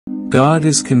God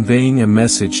is conveying a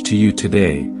message to you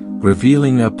today,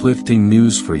 revealing uplifting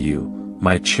news for you,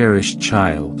 my cherished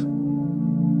child.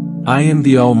 I am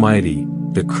the Almighty,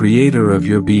 the Creator of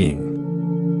your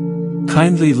being.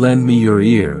 Kindly lend me your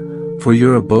ear, for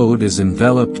your abode is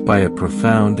enveloped by a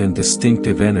profound and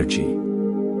distinctive energy.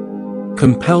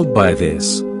 Compelled by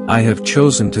this, I have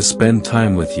chosen to spend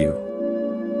time with you.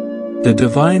 The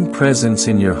divine presence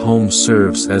in your home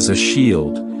serves as a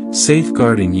shield,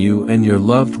 safeguarding you and your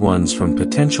loved ones from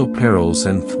potential perils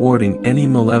and thwarting any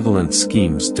malevolent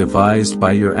schemes devised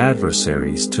by your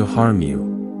adversaries to harm you.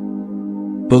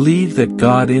 Believe that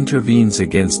God intervenes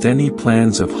against any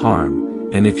plans of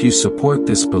harm, and if you support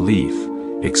this belief,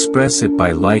 express it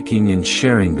by liking and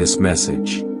sharing this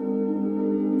message.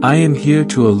 I am here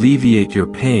to alleviate your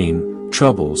pain,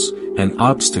 troubles, and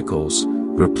obstacles,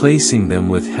 replacing them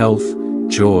with health,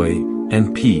 joy,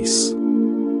 and peace.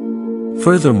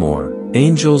 Furthermore,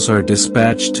 angels are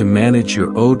dispatched to manage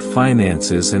your owed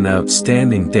finances and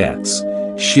outstanding debts,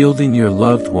 shielding your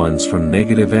loved ones from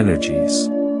negative energies.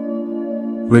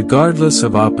 Regardless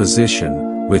of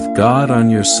opposition, with God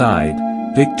on your side,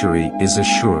 victory is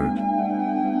assured.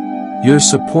 Your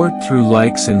support through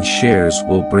likes and shares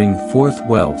will bring forth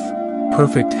wealth,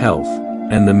 perfect health,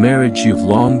 and the marriage you've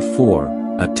longed for,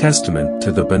 a testament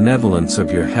to the benevolence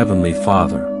of your Heavenly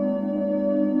Father.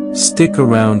 Stick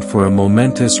around for a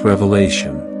momentous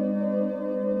revelation.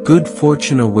 Good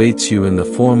fortune awaits you in the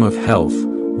form of health,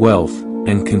 wealth,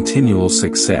 and continual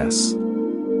success.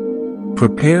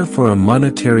 Prepare for a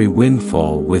monetary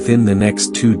windfall within the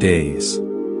next 2 days.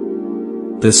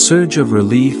 The surge of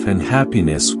relief and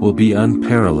happiness will be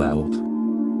unparalleled.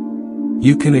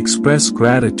 You can express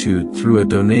gratitude through a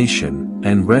donation,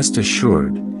 and rest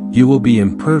assured, you will be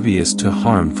impervious to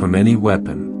harm from any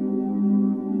weapon.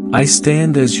 I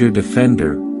stand as your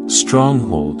defender,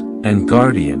 stronghold, and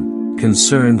guardian,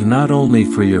 concerned not only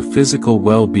for your physical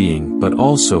well-being but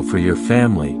also for your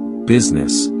family,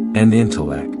 business, and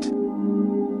intellect.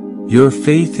 Your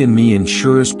faith in me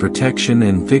ensures protection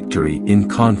and victory in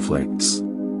conflicts.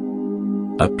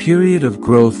 A period of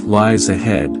growth lies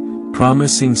ahead,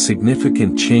 promising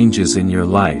significant changes in your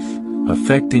life,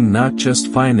 affecting not just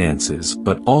finances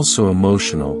but also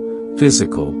emotional,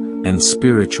 physical, and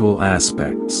spiritual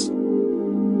aspects.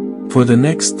 For the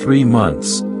next 3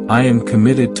 months, I am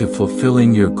committed to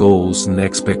fulfilling your goals and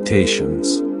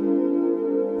expectations.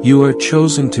 You are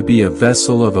chosen to be a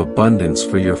vessel of abundance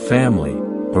for your family,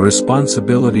 a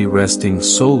responsibility resting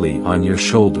solely on your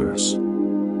shoulders.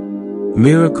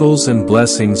 Miracles and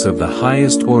blessings of the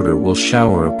highest order will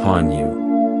shower upon you.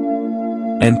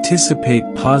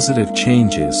 Anticipate positive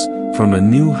changes, from a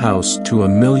new house to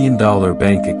 $1 million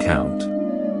bank account.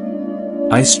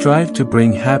 I strive to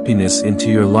bring happiness into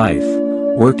your life,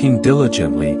 working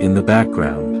diligently in the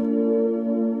background.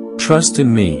 Trust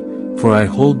in me, for I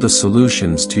hold the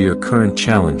solutions to your current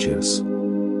challenges.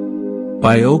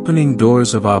 By opening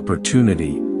doors of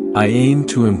opportunity, I aim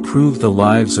to improve the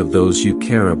lives of those you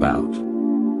care about.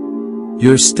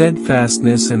 Your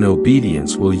steadfastness and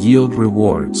obedience will yield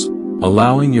rewards,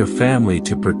 allowing your family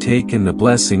to partake in the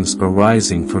blessings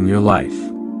arising from your life.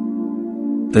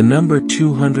 The number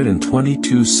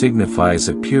 222 signifies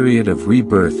a period of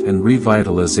rebirth and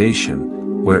revitalization,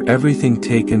 where everything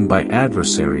taken by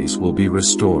adversaries will be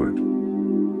restored.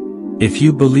 If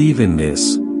you believe in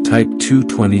this, type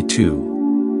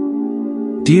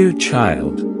 222. Dear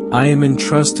child, I am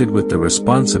entrusted with the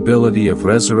responsibility of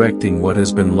resurrecting what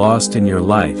has been lost in your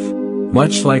life,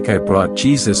 much like I brought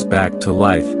Jesus back to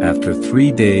life after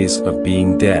 3 days of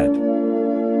being dead.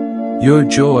 Your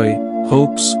joy,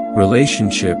 hopes,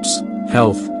 relationships,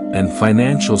 health, and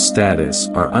financial status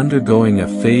are undergoing a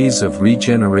phase of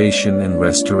regeneration and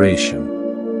restoration.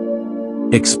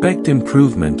 Expect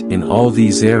improvement in all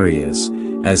these areas,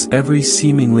 as every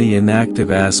seemingly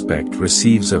inactive aspect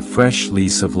receives a fresh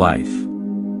lease of life.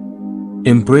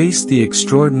 Embrace the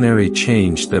extraordinary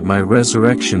change that my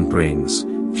resurrection brings,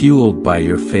 fueled by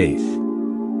your faith.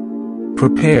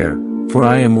 Prepare, for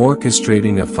I am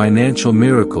orchestrating a financial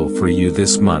miracle for you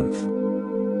this month.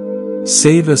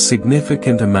 Save a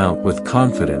significant amount with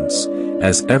confidence,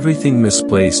 as everything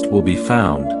misplaced will be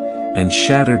found, and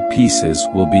shattered pieces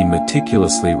will be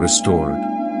meticulously restored.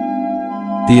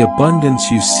 The abundance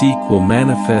you seek will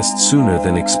manifest sooner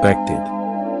than expected.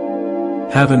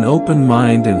 Have an open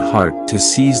mind and heart to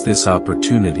seize this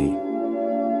opportunity.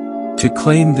 To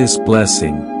claim this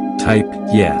blessing, type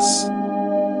yes.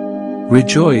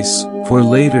 Rejoice, for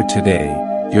later today,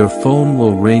 your phone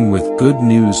will ring with good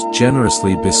news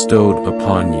generously bestowed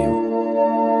upon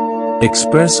you.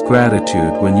 Express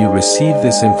gratitude when you receive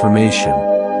this information,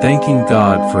 thanking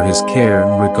God for His care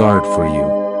and regard for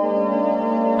you.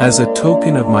 As a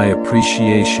token of my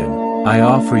appreciation, I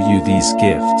offer you these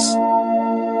gifts.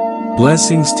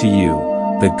 Blessings to you,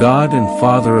 the God and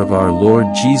Father of our Lord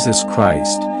Jesus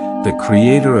Christ, the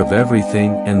Creator of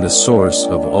everything and the source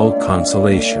of all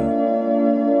consolation.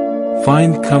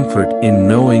 Find comfort in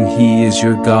knowing He is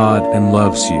your God and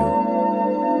loves you.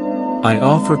 I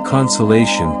offer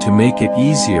consolation to make it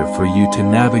easier for you to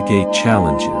navigate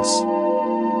challenges.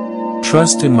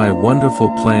 Trust in my wonderful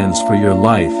plans for your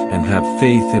life and have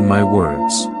faith in my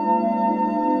words.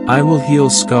 I will heal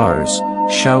scars,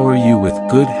 shower you with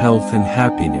good health and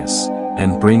happiness,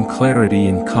 and bring clarity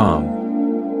and calm.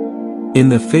 In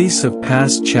the face of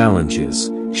past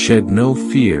challenges, shed no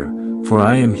fear, for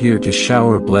I am here to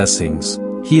shower blessings,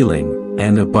 healing,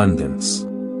 and abundance.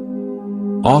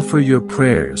 Offer your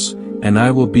prayers, and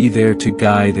I will be there to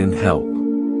guide and help.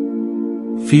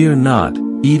 Fear not,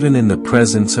 even in the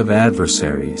presence of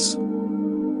adversaries.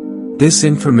 This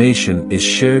information is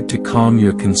shared to calm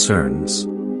your concerns.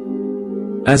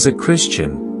 As a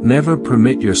Christian, never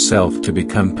permit yourself to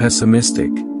become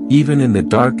pessimistic, even in the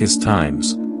darkest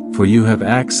times, for you have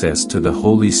access to the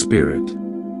Holy Spirit.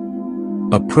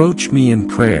 Approach me in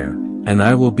prayer, and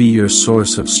I will be your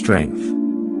source of strength.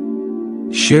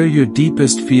 Share your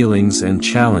deepest feelings and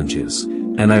challenges,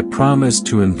 and I promise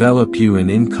to envelop you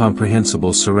in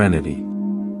incomprehensible serenity.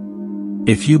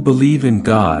 If you believe in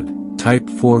God, type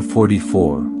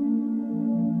 444.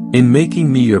 In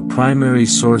making me your primary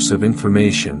source of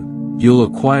information, you'll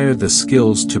acquire the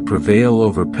skills to prevail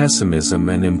over pessimism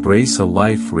and embrace a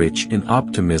life rich in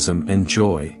optimism and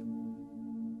joy.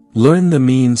 Learn the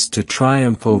means to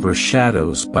triumph over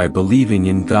shadows by believing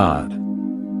in God.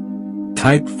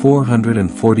 Type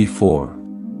 444.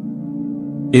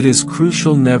 It is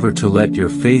crucial never to let your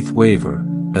faith waver,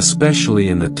 especially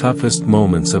in the toughest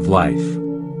moments of life.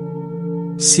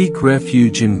 Seek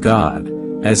refuge in God,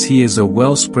 as He is a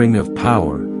wellspring of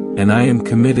power, and I am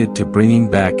committed to bringing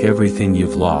back everything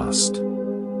you've lost.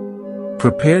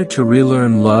 Prepare to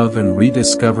relearn love and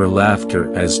rediscover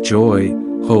laughter as joy,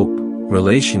 hope,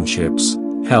 relationships,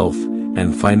 health,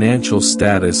 and financial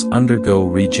status undergo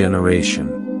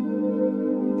regeneration.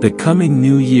 The coming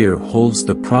new year holds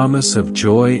the promise of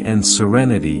joy and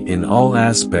serenity in all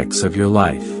aspects of your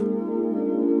life.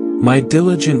 My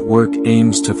diligent work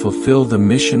aims to fulfill the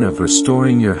mission of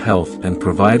restoring your health and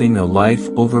providing a life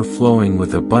overflowing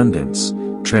with abundance,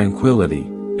 tranquility,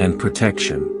 and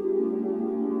protection.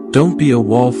 Don't be a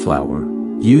wallflower,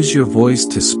 use your voice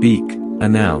to speak,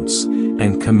 announce,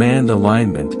 and command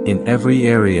alignment in every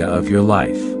area of your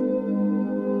life.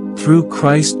 Through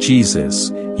Christ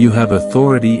Jesus, you have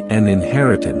authority and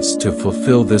inheritance to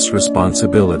fulfill this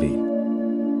responsibility.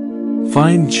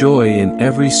 Find joy in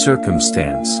every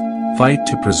circumstance, fight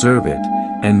to preserve it,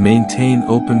 and maintain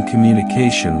open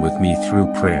communication with me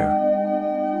through prayer.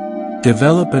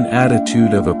 Develop an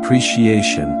attitude of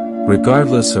appreciation,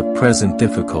 regardless of present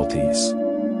difficulties.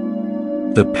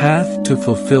 The path to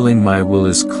fulfilling my will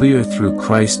is clear through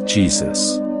Christ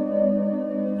Jesus.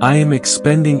 I am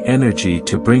expending energy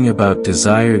to bring about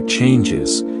desired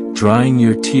changes, drying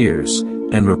your tears,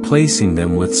 and replacing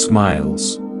them with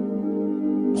smiles.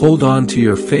 Hold on to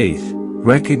your faith,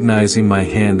 recognizing my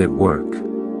hand at work.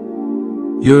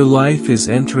 Your life is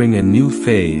entering a new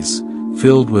phase,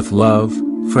 filled with love,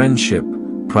 friendship,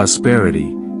 prosperity,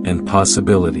 and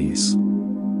possibilities.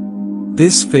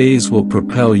 This phase will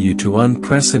propel you to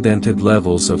unprecedented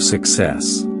levels of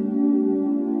success.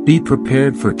 Be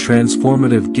prepared for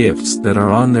transformative gifts that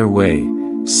are on their way,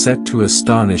 set to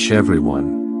astonish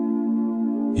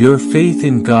everyone. Your faith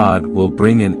in God will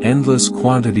bring an endless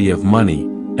quantity of money,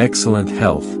 excellent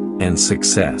health, and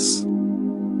success.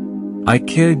 I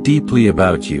care deeply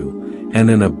about you,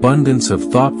 and an abundance of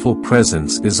thoughtful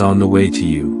presence is on the way to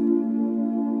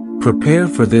you. Prepare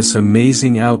for this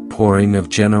amazing outpouring of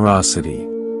generosity.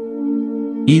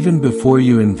 Even before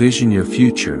you envision your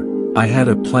future, I had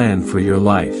a plan for your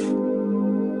life.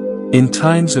 In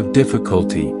times of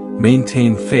difficulty,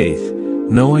 maintain faith,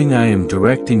 knowing I am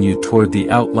directing you toward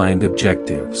the outlined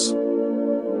objectives.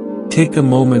 Take a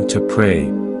moment to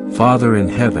pray, Father in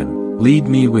heaven, lead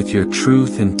me with your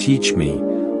truth and teach me,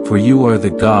 for you are the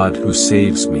God who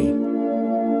saves me.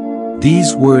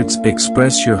 These words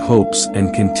express your hopes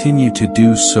and continue to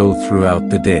do so throughout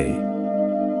the day.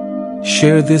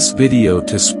 Share this video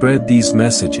to spread these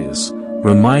messages,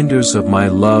 reminders of my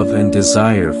love and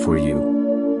desire for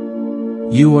you.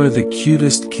 You are the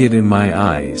cutest kid in my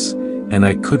eyes, and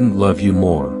I couldn't love you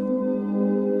more.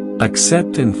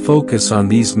 Accept and focus on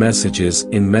these messages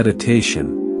in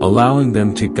meditation, allowing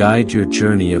them to guide your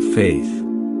journey of faith.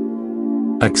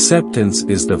 Acceptance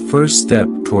is the first step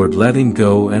toward letting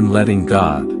go and letting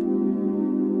God.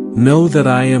 Know that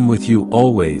I am with you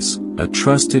always, a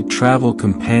trusted travel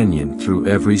companion through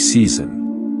every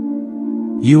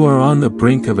season. You are on the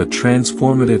brink of a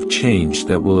transformative change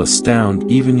that will astound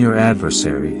even your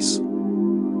adversaries.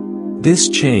 This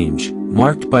change,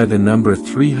 marked by the number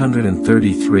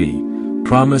 333,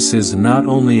 promises not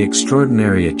only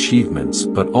extraordinary achievements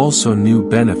but also new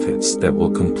benefits that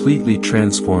will completely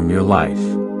transform your life.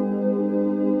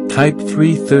 Type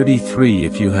 333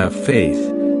 if you have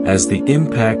faith, as the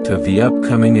impact of the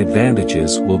upcoming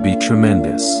advantages will be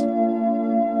tremendous.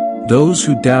 Those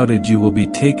who doubted you will be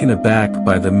taken aback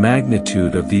by the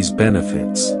magnitude of these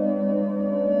benefits.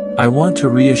 I want to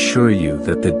reassure you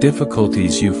that the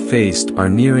difficulties you've faced are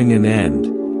nearing an end,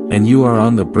 and you are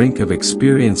on the brink of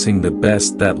experiencing the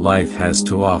best that life has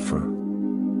to offer.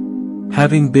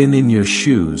 Having been in your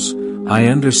shoes, I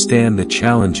understand the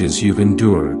challenges you've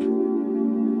endured.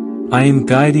 I am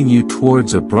guiding you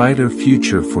towards a brighter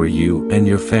future for you and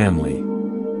your family.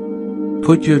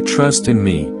 Put your trust in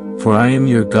me, for I am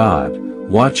your God,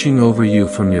 watching over you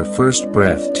from your first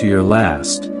breath to your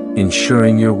last,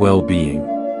 ensuring your well-being.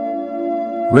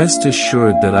 Rest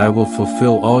assured that I will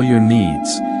fulfill all your needs,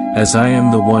 as I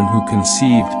am the one who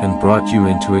conceived and brought you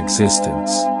into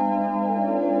existence.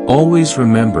 Always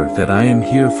remember that I am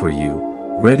here for you,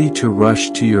 ready to rush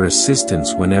to your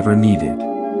assistance whenever needed.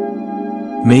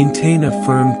 Maintain a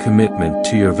firm commitment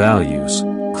to your values,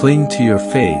 cling to your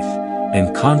faith,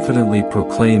 and confidently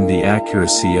proclaim the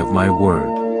accuracy of my word.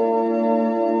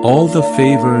 All the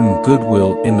favor and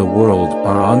goodwill in the world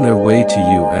are on their way to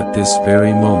you at this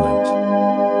very moment.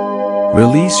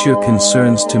 Release your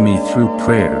concerns to me through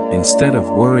prayer instead of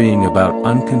worrying about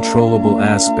uncontrollable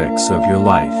aspects of your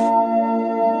life.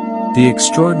 The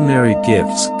extraordinary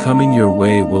gifts coming your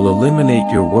way will eliminate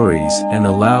your worries and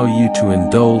allow you to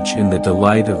indulge in the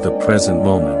delight of the present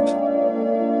moment.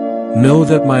 Know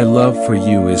that my love for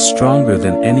you is stronger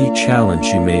than any challenge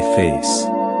you may face.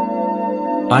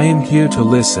 I am here to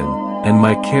listen, and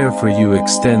my care for you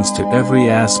extends to every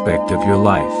aspect of your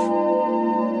life.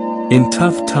 In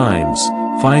tough times,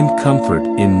 find comfort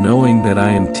in knowing that I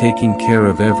am taking care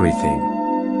of everything.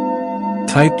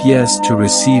 Type yes to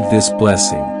receive this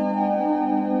blessing.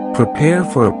 Prepare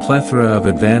for a plethora of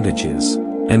advantages,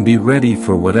 and be ready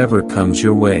for whatever comes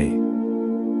your way.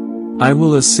 I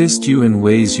will assist you in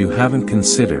ways you haven't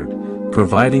considered,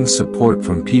 providing support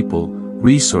from people,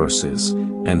 resources,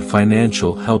 and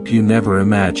financial help you never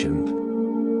imagined.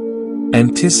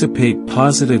 Anticipate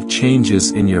positive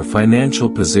changes in your financial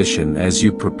position as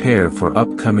you prepare for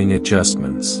upcoming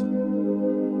adjustments.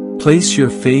 Place your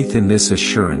faith in this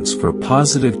assurance for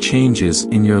positive changes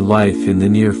in your life in the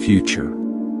near future.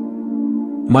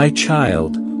 My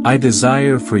child, I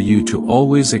desire for you to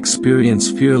always experience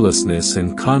fearlessness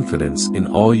and confidence in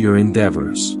all your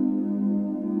endeavors.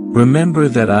 Remember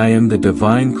that I am the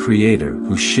divine creator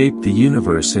who shaped the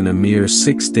universe in a mere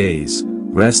 6 days,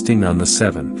 resting on the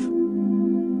seventh.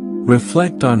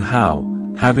 Reflect on how,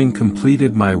 having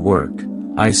completed my work,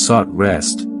 I sought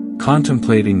rest,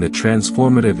 contemplating the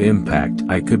transformative impact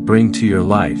I could bring to your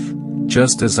life,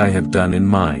 just as I have done in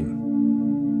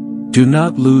mine. Do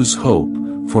not lose hope,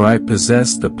 for I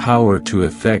possess the power to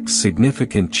effect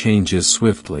significant changes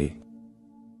swiftly.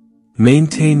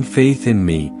 Maintain faith in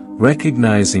me,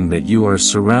 recognizing that you are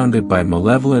surrounded by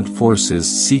malevolent forces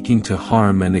seeking to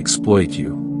harm and exploit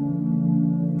you.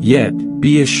 Yet,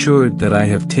 be assured that I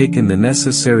have taken the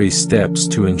necessary steps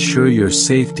to ensure your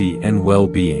safety and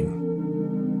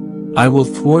well-being. I will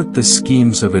thwart the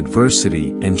schemes of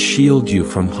adversity and shield you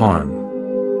from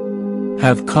harm.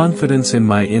 Have confidence in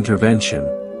my intervention,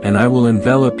 and I will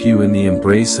envelop you in the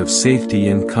embrace of safety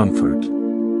and comfort.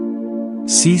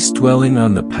 Cease dwelling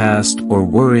on the past or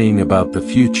worrying about the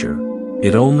future.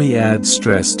 It only adds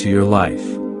stress to your life.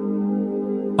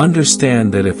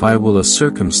 Understand that if I will a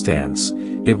circumstance,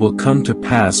 it will come to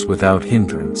pass without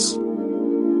hindrance.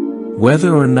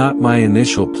 Whether or not my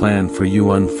initial plan for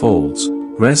you unfolds,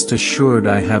 rest assured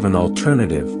I have an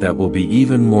alternative that will be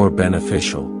even more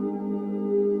beneficial.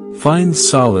 Find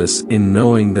solace in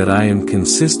knowing that I am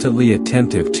consistently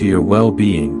attentive to your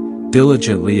well-being,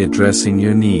 diligently addressing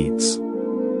your needs.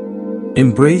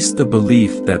 Embrace the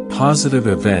belief that positive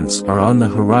events are on the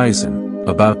horizon,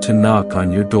 about to knock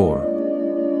on your door.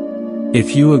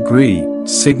 If you agree,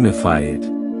 signify it.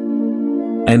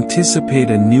 Anticipate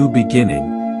a new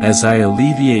beginning, as I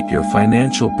alleviate your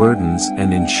financial burdens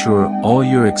and ensure all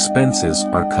your expenses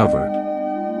are covered.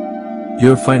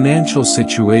 Your financial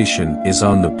situation is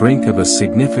on the brink of a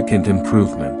significant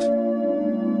improvement.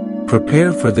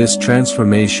 Prepare for this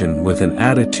transformation with an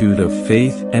attitude of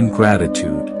faith and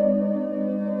gratitude.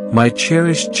 My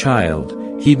cherished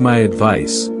child, heed my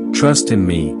advice, trust in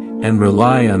me, and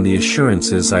rely on the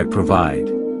assurances I provide.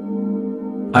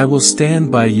 I will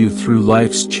stand by you through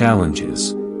life's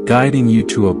challenges, guiding you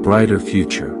to a brighter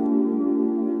future.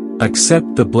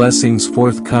 Accept the blessings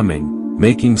forthcoming,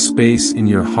 making space in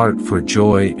your heart for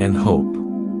joy and hope.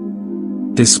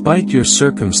 Despite your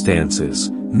circumstances,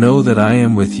 know that I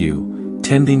am with you,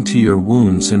 tending to your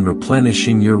wounds and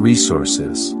replenishing your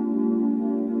resources.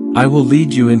 I will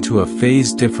lead you into a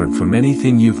phase different from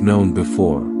anything you've known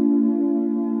before.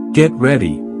 Get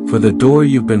ready, for the door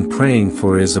you've been praying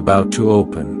for is about to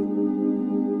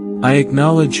open. I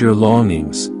acknowledge your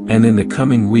longings, and in the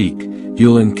coming week,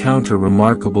 you'll encounter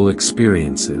remarkable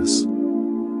experiences.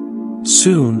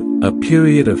 Soon, a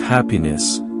period of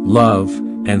happiness, love,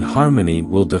 and harmony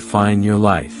will define your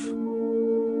life.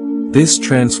 This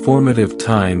transformative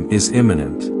time is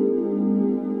imminent.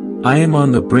 I am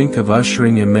on the brink of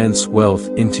ushering immense wealth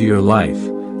into your life,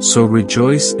 so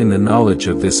rejoice in the knowledge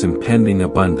of this impending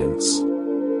abundance.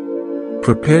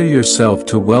 Prepare yourself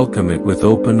to welcome it with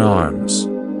open arms.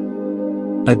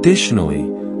 Additionally,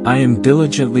 I am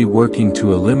diligently working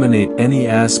to eliminate any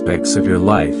aspects of your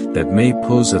life that may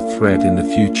pose a threat in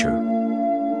the future.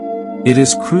 It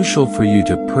is crucial for you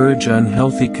to purge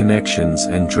unhealthy connections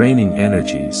and draining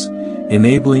energies,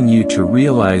 enabling you to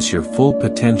realize your full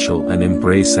potential and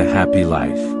embrace a happy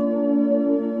life.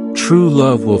 True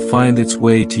love will find its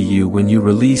way to you when you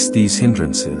release these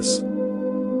hindrances.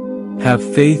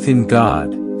 Have faith in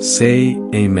God, say,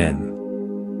 Amen.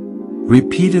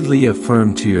 Repeatedly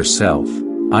affirm to yourself,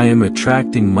 I am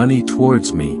attracting money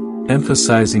towards me,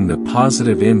 emphasizing the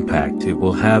positive impact it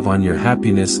will have on your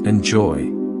happiness and joy.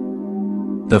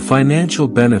 The financial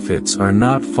benefits are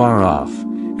not far off,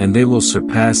 and they will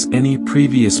surpass any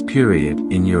previous period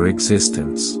in your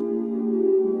existence.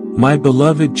 My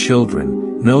beloved children,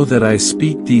 know that I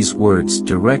speak these words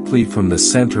directly from the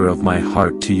center of my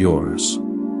heart to yours.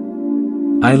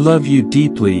 I love you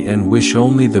deeply and wish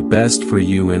only the best for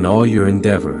you in all your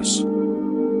endeavors.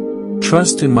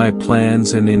 Trust in my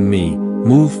plans and in me,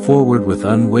 move forward with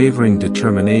unwavering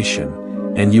determination,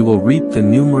 and you will reap the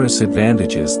numerous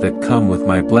advantages that come with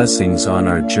my blessings on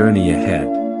our journey ahead.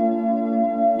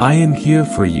 I am here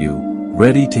for you,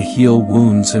 ready to heal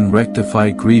wounds and rectify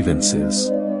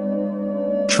grievances.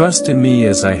 Trust in me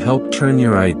as I help turn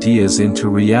your ideas into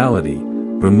reality,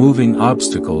 removing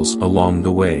obstacles along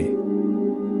the way.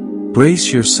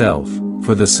 Brace yourself,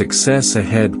 for the success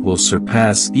ahead will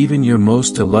surpass even your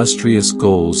most illustrious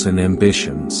goals and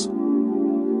ambitions.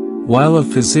 While a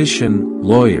physician,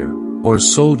 lawyer, or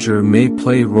soldier may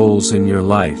play roles in your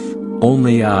life,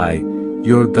 only I,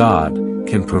 your God,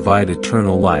 can provide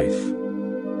eternal life.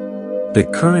 The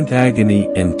current agony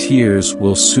and tears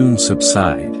will soon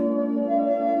subside.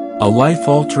 A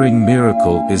life-altering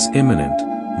miracle is imminent,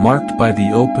 marked by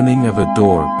the opening of a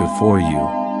door before you.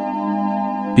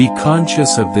 Be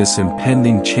conscious of this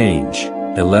impending change.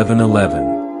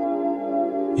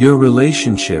 11:11. Your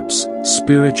relationships,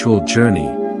 spiritual journey,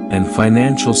 and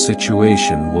financial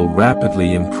situation will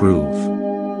rapidly improve.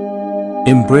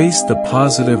 Embrace the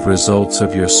positive results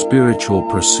of your spiritual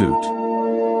pursuit.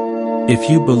 If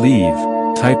you believe,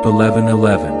 type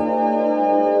 11:11.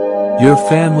 Your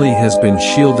family has been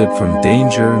shielded from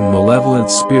danger and malevolent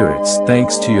spirits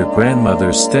thanks to your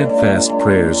grandmother's steadfast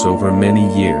prayers over many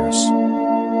years.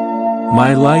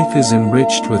 My life is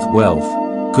enriched with wealth,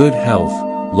 good health,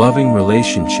 loving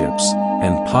relationships,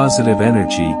 and positive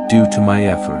energy due to my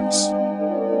efforts.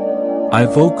 I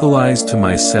vocalize to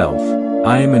myself,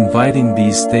 I am inviting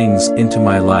these things into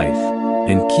my life,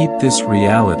 and keep this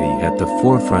reality at the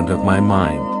forefront of my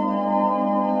mind.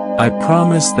 I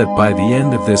promise that by the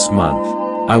end of this month,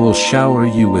 I will shower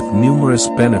you with numerous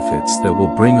benefits that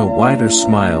will bring a wider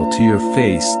smile to your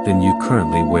face than you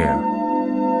currently wear.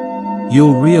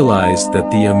 You'll realize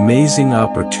that the amazing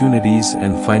opportunities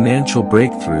and financial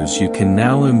breakthroughs you can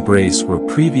now embrace were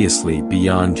previously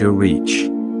beyond your reach.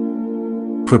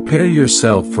 Prepare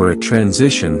yourself for a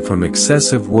transition from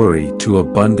excessive worry to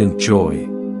abundant joy.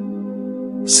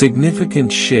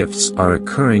 Significant shifts are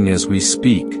occurring as we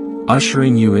speak,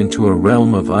 ushering you into a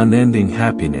realm of unending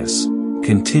happiness,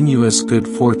 continuous good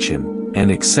fortune, and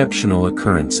exceptional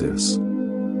occurrences.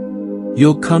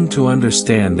 You'll come to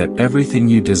understand that everything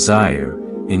you desire,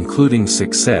 including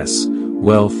success,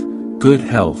 wealth, good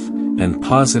health, and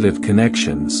positive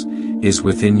connections, is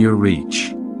within your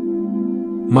reach.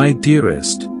 My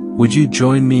dearest, would you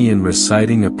join me in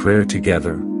reciting a prayer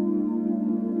together?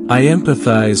 I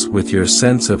empathize with your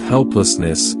sense of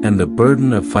helplessness and the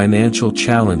burden of financial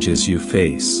challenges you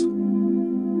face.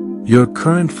 Your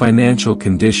current financial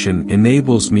condition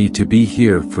enables me to be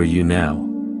here for you now.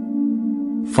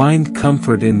 Find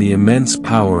comfort in the immense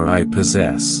power I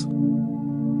possess.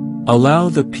 Allow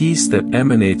the peace that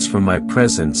emanates from my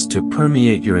presence to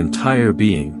permeate your entire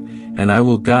being, and I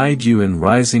will guide you in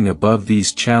rising above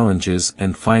these challenges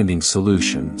and finding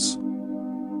solutions.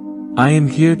 I am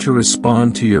here to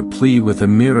respond to your plea with a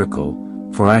miracle,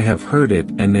 for I have heard it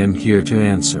and am here to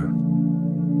answer.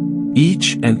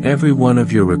 Each and every one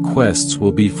of your requests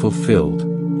will be fulfilled,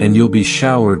 and you'll be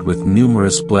showered with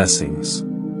numerous blessings.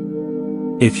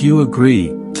 If you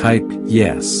agree, type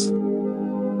yes.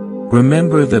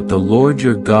 Remember that the Lord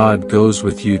your God goes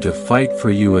with you to fight for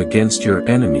you against your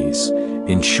enemies,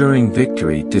 ensuring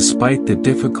victory despite the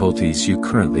difficulties you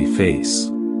currently face.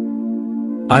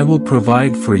 I will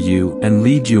provide for you and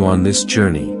lead you on this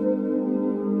journey.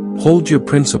 Hold your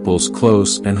principles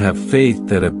close and have faith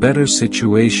that a better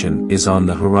situation is on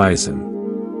the horizon.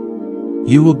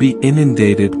 You will be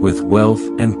inundated with wealth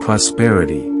and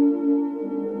prosperity.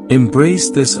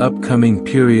 Embrace this upcoming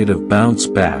period of bounce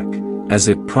back, as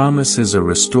it promises a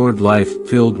restored life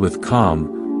filled with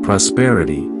calm,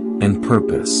 prosperity, and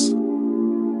purpose.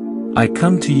 I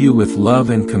come to you with love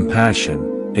and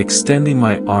compassion, extending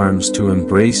my arms to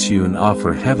embrace you and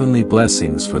offer heavenly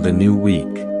blessings for the new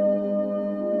week.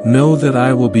 Know that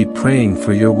I will be praying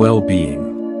for your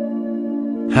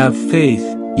well-being. Have faith,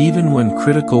 even when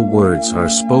critical words are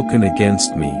spoken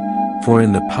against me, for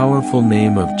in the powerful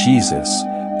name of Jesus,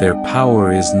 their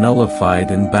power is nullified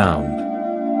and bound.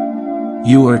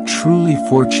 You are truly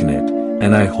fortunate,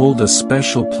 and I hold a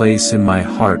special place in my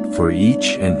heart for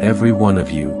each and every one of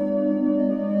you.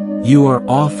 You are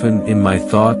often in my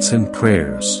thoughts and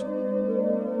prayers.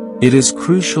 It is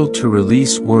crucial to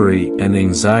release worry and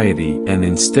anxiety and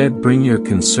instead bring your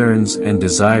concerns and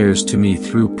desires to me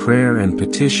through prayer and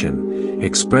petition,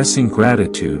 expressing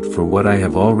gratitude for what I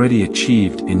have already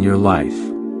achieved in your life.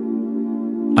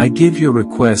 I give your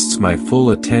requests my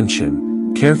full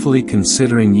attention, carefully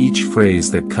considering each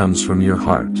phrase that comes from your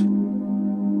heart.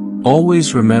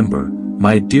 Always remember,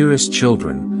 my dearest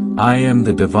children, I am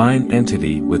the divine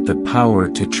entity with the power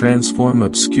to transform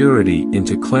obscurity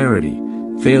into clarity,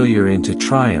 failure into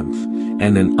triumph,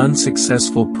 and an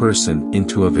unsuccessful person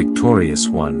into a victorious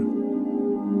one.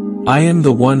 I am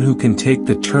the one who can take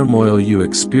the turmoil you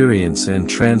experience and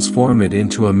transform it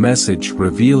into a message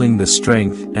revealing the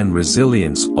strength and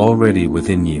resilience already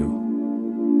within you.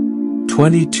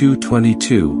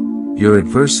 2222, your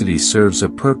adversity serves a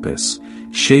purpose,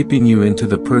 shaping you into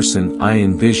the person I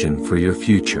envision for your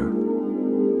future.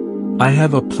 I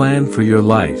have a plan for your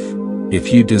life.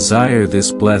 If you desire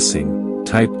this blessing,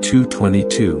 type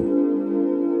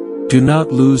 222. Do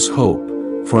not lose hope,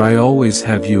 for I always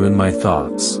have you in my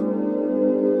thoughts.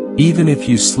 Even if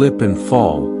you slip and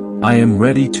fall, I am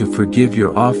ready to forgive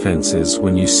your offenses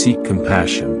when you seek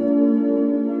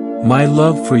compassion. My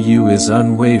love for you is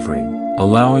unwavering,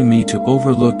 allowing me to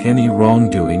overlook any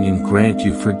wrongdoing and grant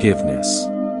you forgiveness.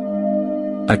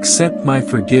 Accept my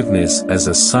forgiveness as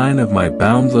a sign of my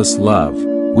boundless love,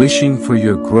 wishing for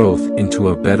your growth into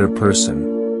a better person.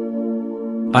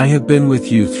 I have been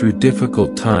with you through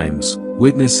difficult times,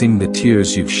 witnessing the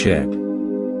tears you've shed.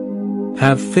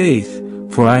 Have faith,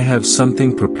 for I have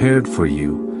something prepared for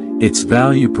you, its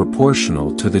value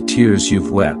proportional to the tears you've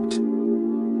wept.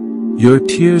 Your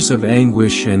tears of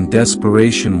anguish and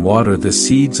desperation water the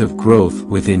seeds of growth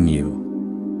within you.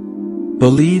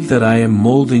 Believe that I am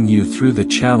molding you through the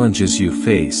challenges you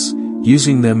face,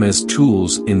 using them as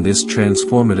tools in this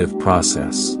transformative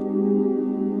process.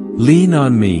 Lean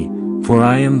on me, for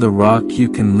I am the rock you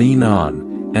can lean on,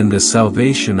 and the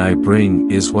salvation I bring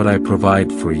is what I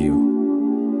provide for you.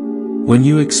 When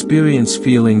you experience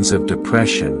feelings of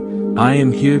depression, I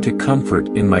am here to comfort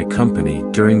in my company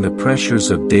during the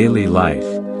pressures of daily life.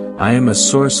 I am a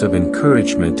source of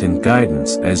encouragement and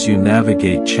guidance as you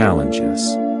navigate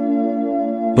challenges.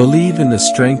 Believe in the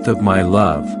strength of my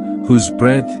love, whose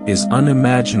breadth is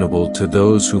unimaginable to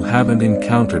those who haven't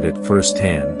encountered it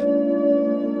firsthand.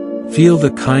 Feel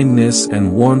the kindness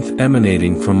and warmth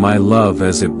emanating from my love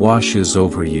as it washes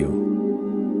over you.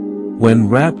 When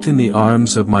wrapped in the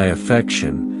arms of my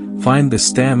affection, find the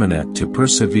stamina to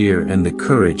persevere and the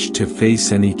courage to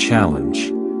face any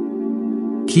challenge.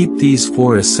 Keep these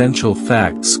 4 essential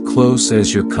facts close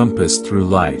as your compass through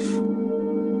life.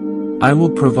 I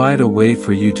will provide a way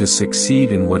for you to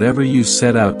succeed in whatever you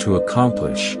set out to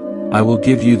accomplish. I will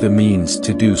give you the means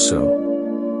to do so.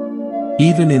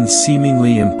 Even in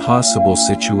seemingly impossible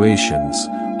situations,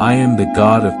 I am the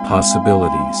God of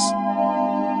possibilities.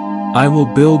 I will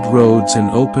build roads and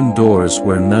open doors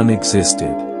where none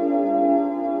existed.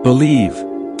 Believe,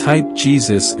 type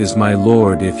Jesus is my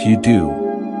Lord if you do.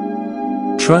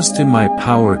 Trust in my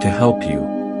power to help you,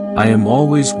 I am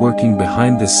always working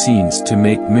behind the scenes to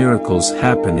make miracles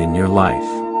happen in your life.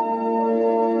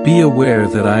 Be aware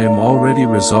that I am already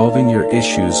resolving your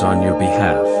issues on your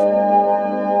behalf.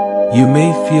 You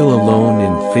may feel alone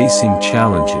in facing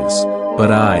challenges, but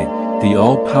I, the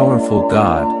all-powerful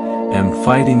God, am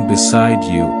fighting beside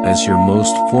you as your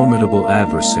most formidable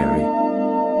adversary.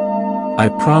 I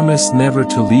promise never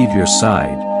to leave your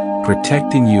side,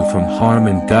 protecting you from harm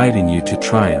and guiding you to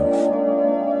triumph.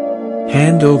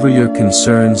 Hand over your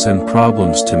concerns and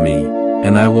problems to me,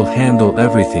 and I will handle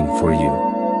everything for you.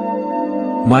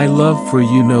 My love for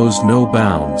you knows no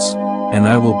bounds, and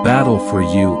I will battle for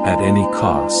you at any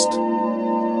cost.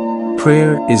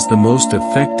 Prayer is the most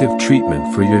effective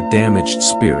treatment for your damaged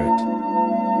spirit.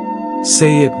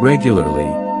 Say it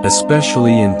regularly,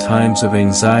 especially in times of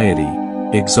anxiety,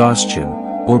 exhaustion,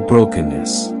 or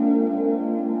brokenness.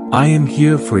 I am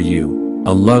here for you,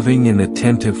 a loving and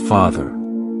attentive Father.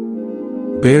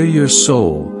 Bare your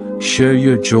soul, share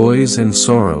your joys and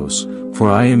sorrows,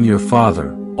 for I am your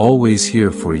Father, always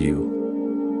here for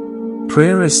you.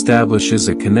 Prayer establishes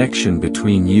a connection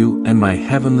between you and my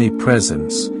heavenly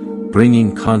presence,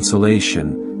 bringing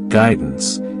consolation,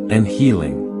 guidance, and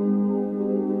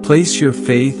healing. Place your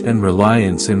faith and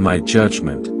reliance in my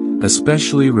judgment,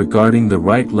 especially regarding the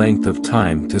right length of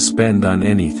time to spend on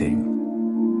anything.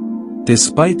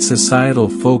 Despite societal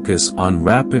focus on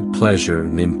rapid pleasure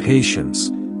and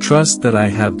impatience, trust that I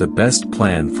have the best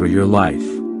plan for your life.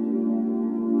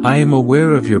 I am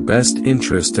aware of your best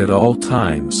interest at all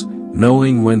times,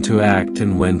 knowing when to act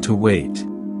and when to wait.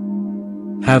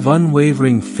 Have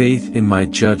unwavering faith in my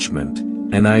judgment,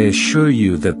 and I assure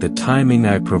you that the timing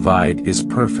I provide is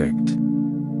perfect.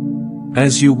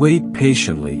 As you wait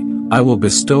patiently, I will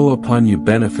bestow upon you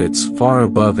benefits far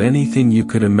above anything you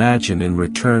could imagine in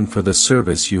return for the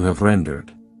service you have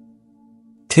rendered.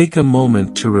 Take a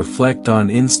moment to reflect on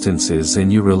instances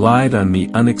when you relied on me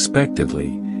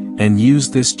unexpectedly, and use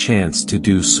this chance to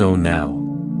do so now.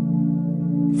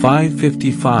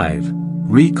 555.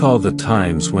 Recall the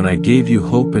times when I gave you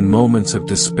hope in moments of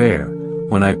despair,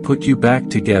 when I put you back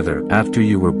together after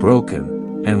you were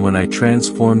broken, and when I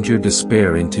transformed your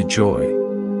despair into joy.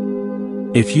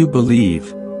 If you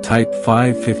believe, type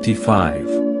 555.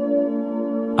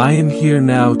 I am here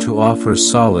now to offer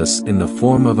solace in the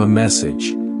form of a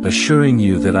message, assuring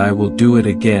you that I will do it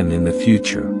again in the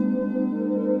future.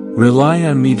 Rely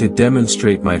on me to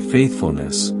demonstrate my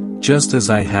faithfulness, just as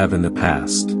I have in the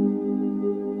past.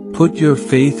 Put your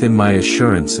faith in my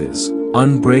assurances,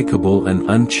 unbreakable and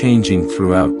unchanging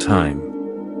throughout time.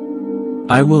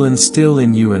 I will instill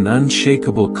in you an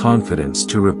unshakable confidence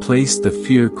to replace the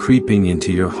fear creeping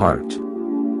into your heart.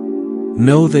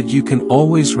 Know that you can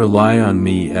always rely on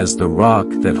me as the rock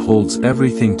that holds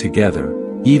everything together,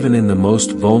 even in the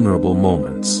most vulnerable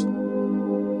moments.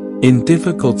 In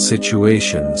difficult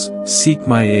situations, seek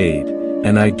my aid,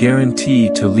 and I guarantee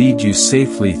to lead you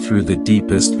safely through the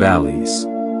deepest valleys.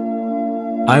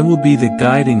 I will be the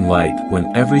guiding light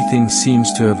when everything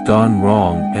seems to have gone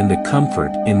wrong and the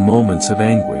comfort in moments of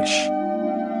anguish.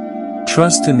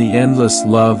 Trust in the endless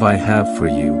love I have for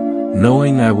you,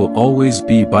 knowing I will always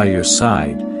be by your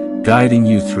side, guiding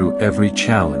you through every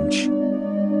challenge.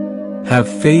 Have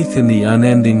faith in the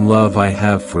unending love I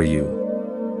have for you.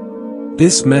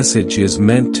 This message is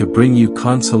meant to bring you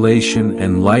consolation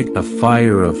and light a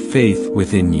fire of faith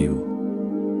within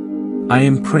you. I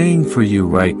am praying for you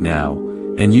right now,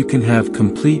 and you can have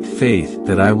complete faith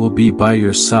that I will be by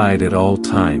your side at all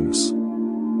times.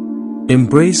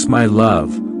 Embrace my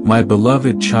love, my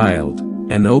beloved child,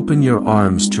 and open your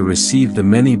arms to receive the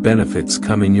many benefits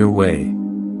coming your way.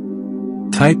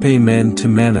 Type Amen to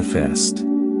manifest.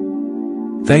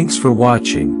 Thanks for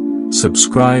watching.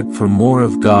 Subscribe for more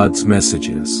of God's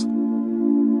messages.